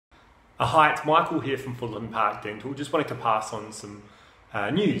Hi, it's Michael here from Fullarton Park Dental. Just wanted to pass on some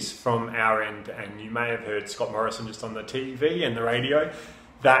news from our end, and you may have heard Scott Morrison just on the TV and the radio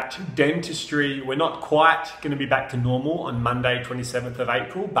that dentistry, we're not quite going to be back to normal on Monday 27th of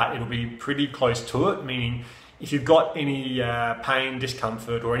April, but it'll be pretty close to it, meaning if you've got any pain,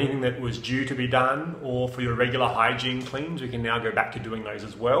 discomfort or anything that was due to be done, or for your regular hygiene cleans, we can now go back to doing those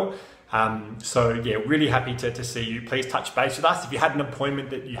as well. So yeah, really happy to see you. Please touch base with us. If you had an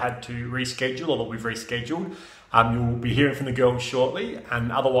appointment that you had to reschedule or that we've rescheduled, you'll be hearing from the girls shortly.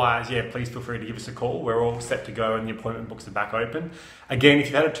 And otherwise, yeah, please feel free to give us a call. We're all set to go and the appointment books are back open. Again, if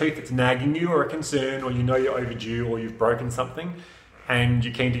you've had a tooth that's nagging you or a concern, or you know you're overdue or you've broken something and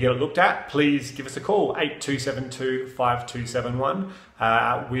you're keen to get it looked at, please give us a call,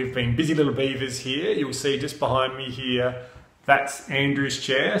 8272-5271. We've been busy little beavers here. You'll see just behind me here, that's Andrew's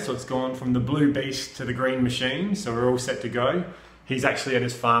chair, so it's gone from the blue beast to the green machine, so we're all set to go. He's actually at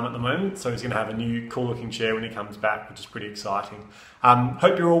his farm at the moment, so he's going to have a new cool looking chair when he comes back, which is pretty exciting.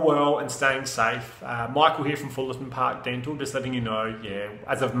 Hope you're all well and staying safe. Michael here from Fullarton Park Dental, just letting you know, yeah,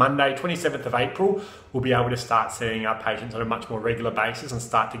 as of Monday, 27th of April, we'll be able to start seeing our patients on a much more regular basis and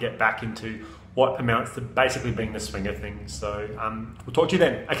start to get back into what amounts to basically being the swing of things. So we'll talk to you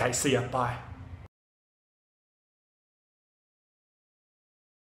then. Okay, see ya, bye.